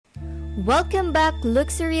Welcome back,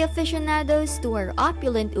 luxury aficionados, to our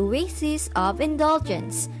opulent oasis of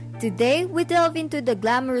indulgence. Today, we delve into the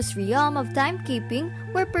glamorous realm of timekeeping,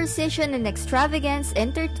 where precision and extravagance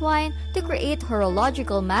intertwine to create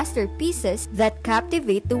horological masterpieces that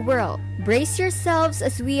captivate the world. Brace yourselves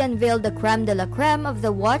as we unveil the creme de la creme of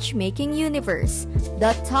the watchmaking universe,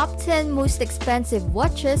 the top 10 most expensive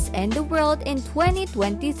watches in the world in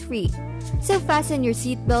 2023. So fasten your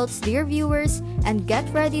seatbelts, dear viewers, and get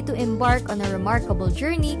ready to embark on a remarkable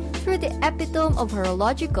journey through the epitome of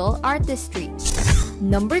horological artistry.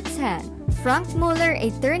 Number 10. Franck Muller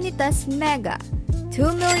Eternitas Mega,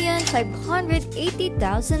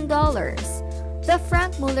 $2,580,000. The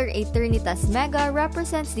Franck Muller Eternitas Mega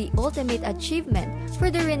represents the ultimate achievement for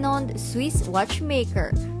the renowned Swiss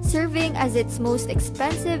watchmaker, serving as its most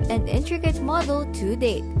expensive and intricate model to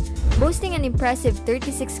date. Boasting an impressive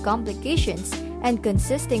 36 complications and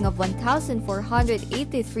consisting of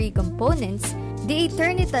 1,483 components, the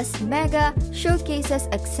Eternitas Mega showcases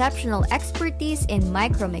exceptional expertise in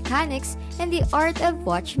micromechanics and the art of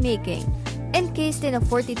watchmaking. Encased in a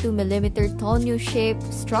 42mm tonneau-shaped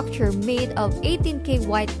structure made of 18K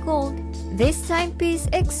white gold, this timepiece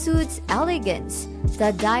exudes elegance.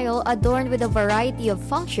 The dial, adorned with a variety of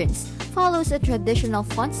functions, follows a traditional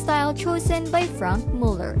font style chosen by Franck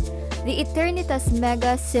Muller. The Eternitas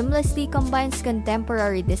Mega seamlessly combines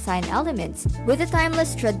contemporary design elements with the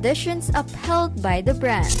timeless traditions upheld by the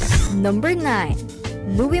brand. Number 9.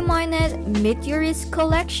 Louis Moinet Meteorist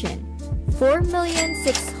Collection,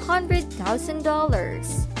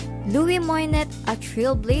 $4,600,000. Louis Moinet, a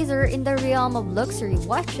trailblazer in the realm of luxury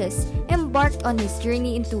watches, embarked on his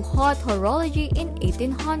journey into haute horology in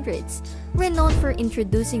 1800s. Renowned for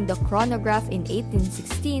introducing the chronograph in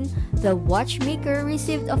 1816, the watchmaker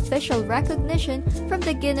received official recognition from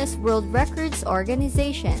the Guinness World Records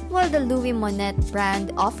organization. While the Louis Moinet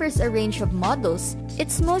brand offers a range of models,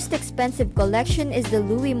 its most expensive collection is the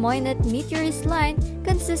Louis Moinet Meteorist line,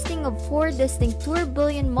 consisting of 4 distinct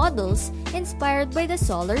tourbillon models inspired by the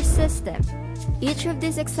solar system. Each of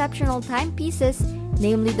these exceptional timepieces,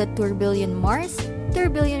 namely the Tourbillon Mars,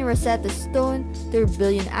 Tourbillon Rosetta Stone,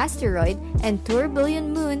 Tourbillon Asteroid, and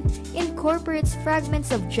Tourbillon Moon, incorporates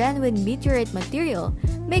fragments of genuine meteorite material,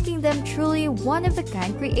 making them truly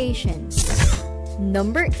one-of-a-kind creations.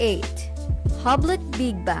 Number 8. Hublot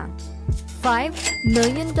Big Bang, $5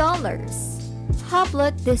 million.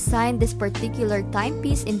 Hublot designed this particular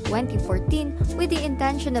timepiece in 2014 with the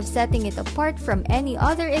intention of setting it apart from any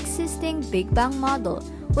other existing Big Bang model.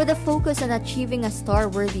 With a focus on achieving a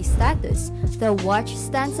star-worthy status, the watch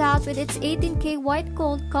stands out with its 18K white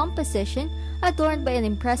gold composition adorned by an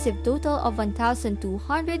impressive total of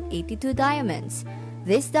 1,282 diamonds.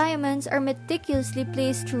 These diamonds are meticulously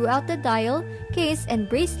placed throughout the dial, case, and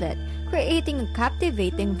bracelet, creating a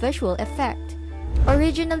captivating visual effect.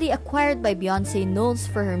 Originally acquired by Beyoncé Knowles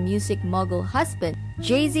for her music mogul husband,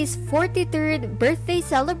 Jay-Z's 43rd birthday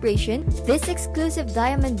celebration, this exclusive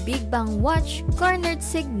diamond Big Bang watch garnered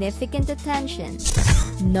significant attention.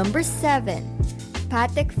 Number 7.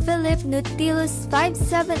 Patek Philippe Nautilus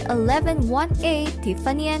 5711-1A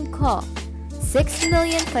Tiffany & Co.,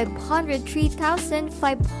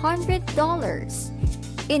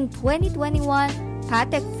 $6,503,500. In 2021,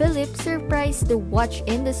 Patek Philippe surprised the watch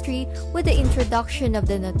industry with the introduction of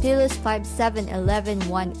the Nautilus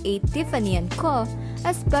 5711-1A Tiffany & Co.,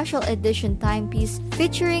 a special edition timepiece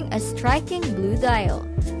featuring a striking blue dial.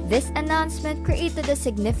 This announcement created a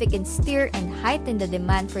significant stir and heightened the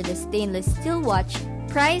demand for the stainless steel watch,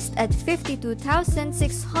 priced at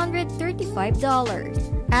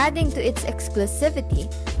 $52,635. Adding to its exclusivity,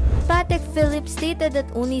 Patek Philippe stated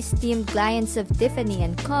that only esteemed clients of Tiffany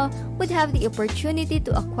 & Co. would have the opportunity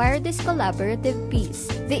to acquire this collaborative piece.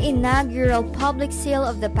 The inaugural public sale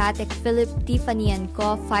of the Patek Philippe Tiffany &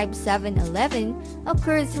 Co. 5711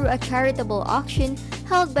 occurred through a charitable auction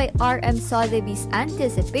held by R.M. Sotheby's.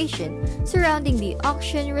 Anticipation surrounding the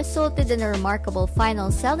auction resulted in a remarkable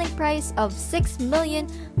final selling price of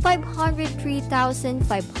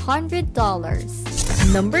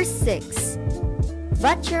 $6,503,500. Number 6.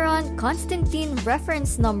 Vacheron Constantin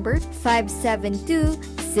reference number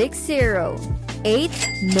 57260,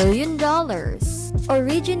 $8 million.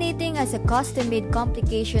 Originating as a custom-made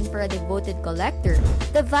complication for a devoted collector,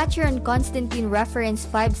 the Vacheron Constantin reference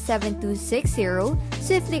 57260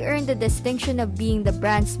 swiftly earned the distinction of being the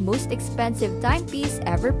brand's most expensive timepiece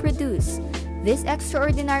ever produced. This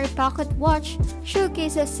extraordinary pocket watch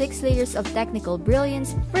showcases 6 layers of technical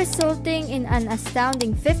brilliance, resulting in an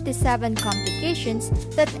astounding 57 complications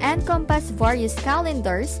that encompass various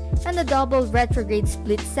calendars and a double retrograde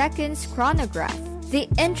split seconds chronograph. The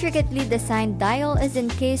intricately designed dial is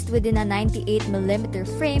encased within a 98mm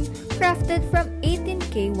frame crafted from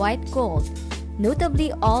 18K white gold.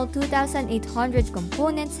 Notably, all 2,800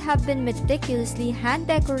 components have been meticulously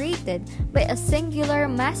hand-decorated by a singular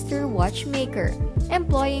master watchmaker,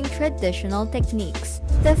 employing traditional techniques.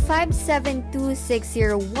 The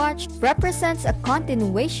 57260 watch represents a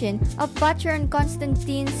continuation of Vacheron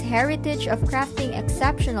Constantine's heritage of crafting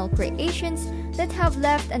exceptional creations that have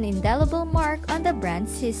left an indelible mark on the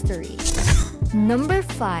brand's history. Number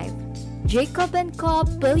 5. Jacob & Co.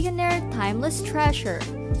 Billionaire Timeless Treasure,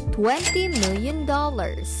 $20 million.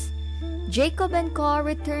 Jacob & Co.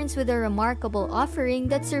 returns with a remarkable offering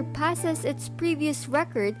that surpasses its previous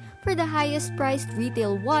record for the highest-priced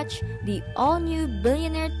retail watch, the all-new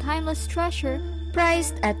Billionaire Timeless Treasure,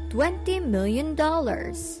 priced at $20 million.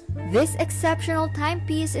 This exceptional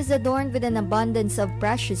timepiece is adorned with an abundance of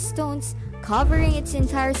precious stones, covering its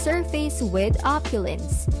entire surface with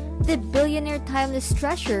opulence. The Billionaire Timeless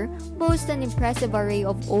Treasure boasts an impressive array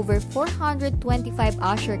of over 425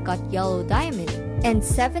 Asscher-cut yellow diamond and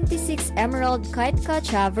 76 emerald kite-cut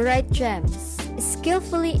chaverite gems,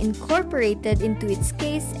 skillfully incorporated into its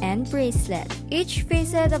case and bracelet. Each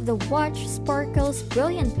facet of the watch sparkles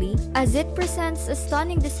brilliantly as it presents a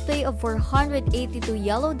stunning display of 482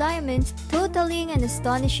 yellow diamonds, totaling an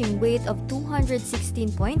astonishing weight of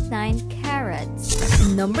 216.9 carats.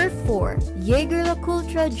 Number 4.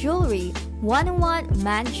 Jaeger-LeCoultre Jewelry 101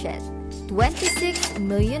 Manchette, $26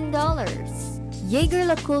 million.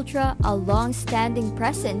 Jaeger-LeCoultre, a long-standing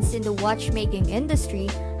presence in the watchmaking industry,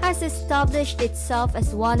 has established itself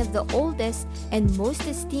as one of the oldest and most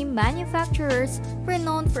esteemed manufacturers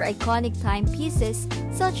renowned for iconic timepieces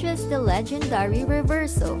such as the legendary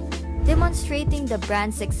Reverso. Demonstrating the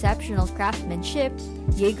brand's exceptional craftsmanship,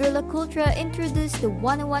 Jaeger-LeCoultre introduced the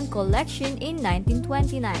 101 collection in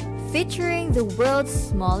 1929, featuring the world's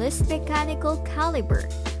smallest mechanical caliber.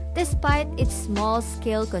 Despite its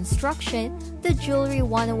small-scale construction, the Jewelry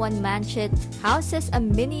 101 Manchette houses a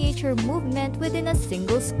miniature movement within a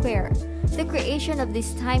single square. The creation of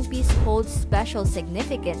this timepiece holds special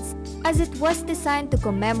significance, as it was designed to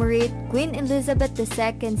commemorate Queen Elizabeth II's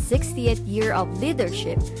 60th year of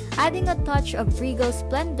leadership, adding a touch of regal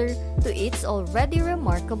splendor to its already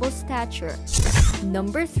remarkable stature.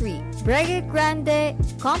 Number 3. Breguet Grande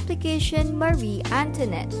Complication Marie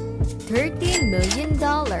Antoinette, $30 million.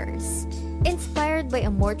 Inspired by a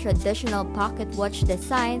more traditional pocket watch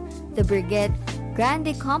design, the Breguet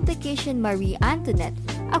Grande Complication Marie Antoinette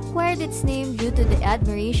acquired its name due to the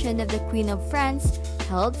admiration of the Queen of France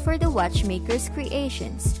held for the watchmaker's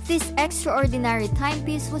creations. This extraordinary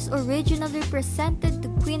timepiece was originally presented to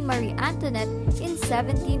Queen Marie Antoinette in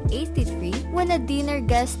 1783 when a dinner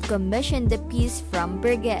guest commissioned the piece from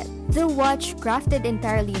Breguet. The watch, crafted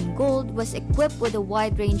entirely in gold, was equipped with a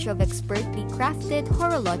wide range of expertly crafted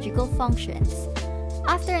horological functions.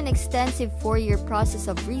 After an extensive 4-year process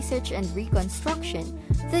of research and reconstruction,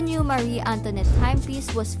 the new Marie Antoinette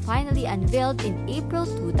timepiece was finally unveiled in April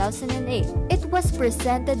 2008. It was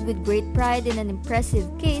presented with great pride in an impressive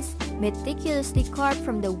case meticulously carved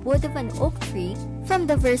from the wood of an oak tree from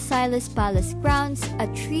the Versailles Palace grounds, a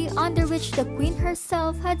tree under which the Queen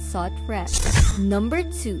herself had sought rest. Number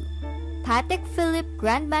 2. Patek Philippe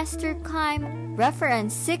Grandmaster Chime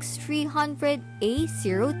Reference 6300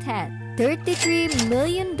 A010, $33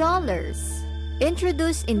 million.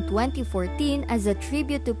 Introduced in 2014 as a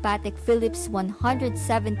tribute to Patek Philippe's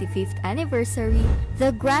 175th anniversary,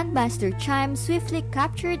 the Grandmaster Chime swiftly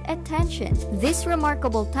captured attention. This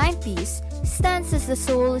remarkable timepiece stands as the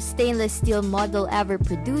sole stainless steel model ever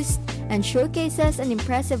produced and showcases an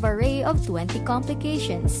impressive array of 20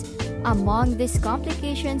 complications. Among these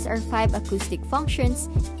complications are 5 acoustic functions,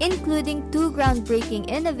 including 2 groundbreaking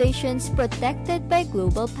innovations protected by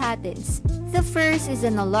global patents. The first is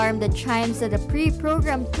an alarm that chimes at a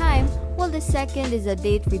pre-programmed time, while the second is a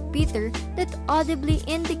date repeater that audibly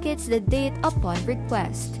indicates the date upon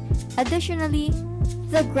request. Additionally,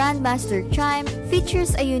 the Grandmaster Chime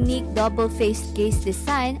features a unique double-faced case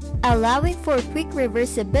design, allowing for quick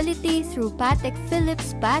reversibility through Patek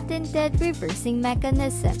Philippe's patented reversing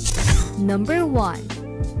mechanism. Number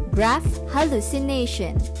 1. Graph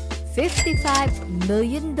Hallucination, $55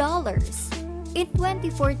 million. In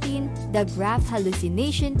 2014, the Graph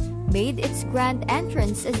Hallucination made its grand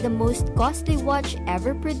entrance as the most costly watch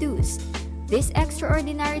ever produced. This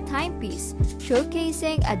extraordinary timepiece,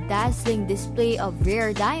 showcasing a dazzling display of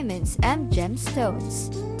rare diamonds and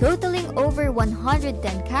gemstones, totaling over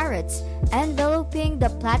 110 carats, enveloping the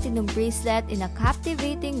platinum bracelet in a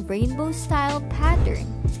captivating rainbow-style pattern.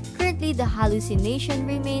 Currently, the Hallucination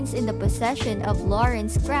remains in the possession of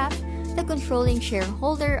Lawrence Graf, the controlling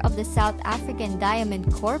shareholder of the South African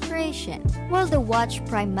Diamond Corporation. While the watch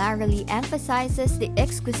primarily emphasizes the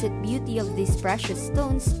exquisite beauty of these precious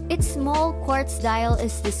stones, its small quartz dial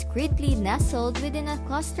is discreetly nestled within a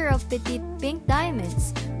cluster of petite pink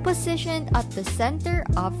diamonds, positioned at the center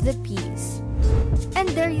of the piece. And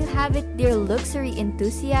there you have it, dear luxury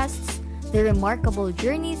enthusiasts. The remarkable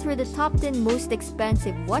journey through the top 10 most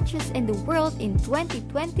expensive watches in the world in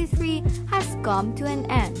 2023 has come to an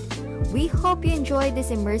end. We hope you enjoyed this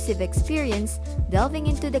immersive experience, delving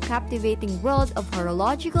into the captivating world of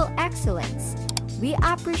horological excellence. We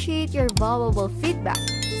appreciate your valuable feedback,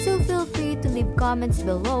 so feel free to leave comments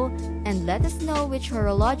below and let us know which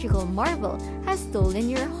horological marvel has stolen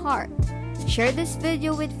your heart. Share this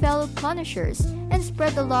video with fellow connoisseurs and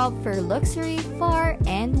spread the love for luxury far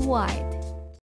and wide.